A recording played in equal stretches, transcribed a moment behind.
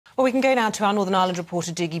Well, we can go now to our Northern Ireland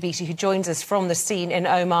reporter Dougie Beattie, who joins us from the scene in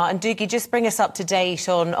Omagh. And Dougie, just bring us up to date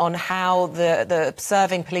on how the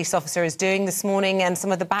serving police officer is doing this morning and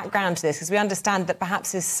some of the background to this, because we understand that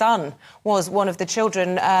perhaps his son was one of the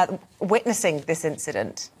children witnessing this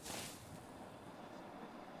incident.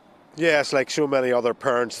 Yes, like so many other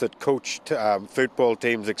parents that coached football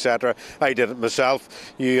teams, etc. I did it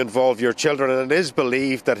myself. You involve your children, and it is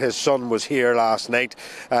believed that his son was here last night.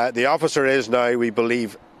 The officer is now, we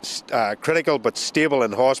believe, critical but stable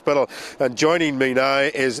in hospital. And joining me now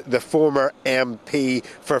is the former MP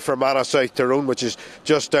for Fermanagh South Tyrone, which is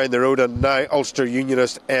just down the road, and now Ulster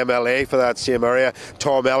Unionist MLA for that same area,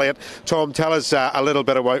 Tom Elliot. Tom, tell us a little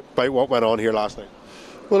bit about what went on here last night.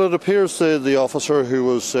 Well, it appears the officer who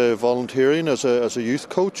was volunteering as a youth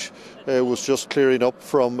coach was just clearing up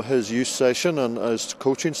from his youth session and his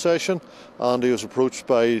coaching session, and he was approached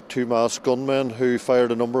by two masked gunmen who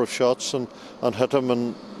fired a number of shots and hit him,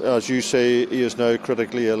 and as you say, he is now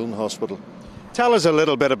critically ill in hospital. Tell us a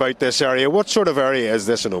little bit about this area. What sort of area is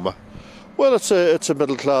this in Omagh? Well, it's a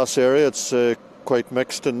middle class area. It's quite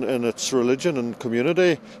mixed in its religion and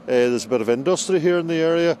community. There's a bit of industry here in the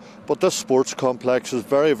area, but this sports complex is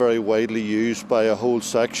very, very widely used by a whole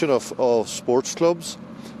section of sports clubs,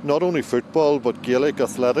 not only football but Gaelic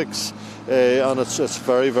athletics, and it's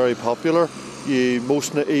very, very popular.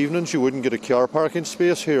 Most evenings you wouldn't get a car parking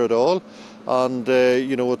space here at all, and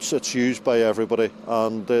it's used by everybody,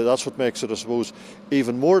 and that's what makes it, I suppose,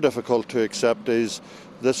 even more difficult to accept. Is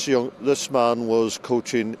this man was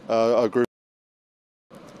coaching a group,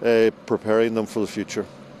 preparing them for the future.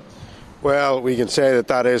 Well, we can say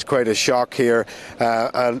that is quite a shock here,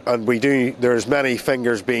 and there's many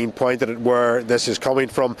fingers being pointed at where this is coming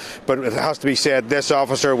from, but it has to be said this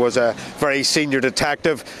officer was a very senior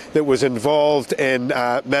detective that was involved in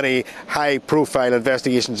many high profile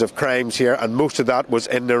investigations of crimes here, and most of that was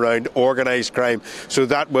in and around organised crime, so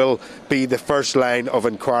that will be the first line of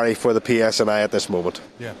inquiry for the PSNI at this moment.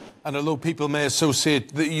 Yeah. And although people may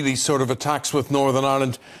associate these sort of attacks with Northern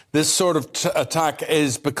Ireland, this sort of attack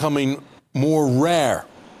is becoming more rare.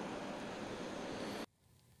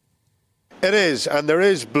 It is, and there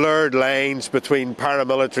is blurred lines between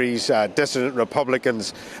paramilitaries, dissident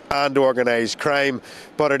Republicans and organised crime,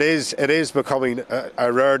 but it is becoming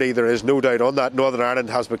a rarity. There is no doubt on that. Northern Ireland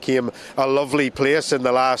has become a lovely place in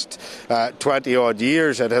the last 20 odd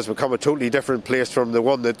years. It has become a totally different place from the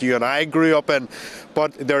one that you and I grew up in,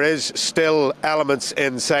 but there is still elements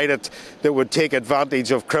inside it that would take advantage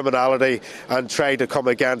of criminality and try to come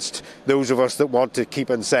against those of us that want to keep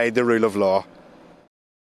inside the rule of law.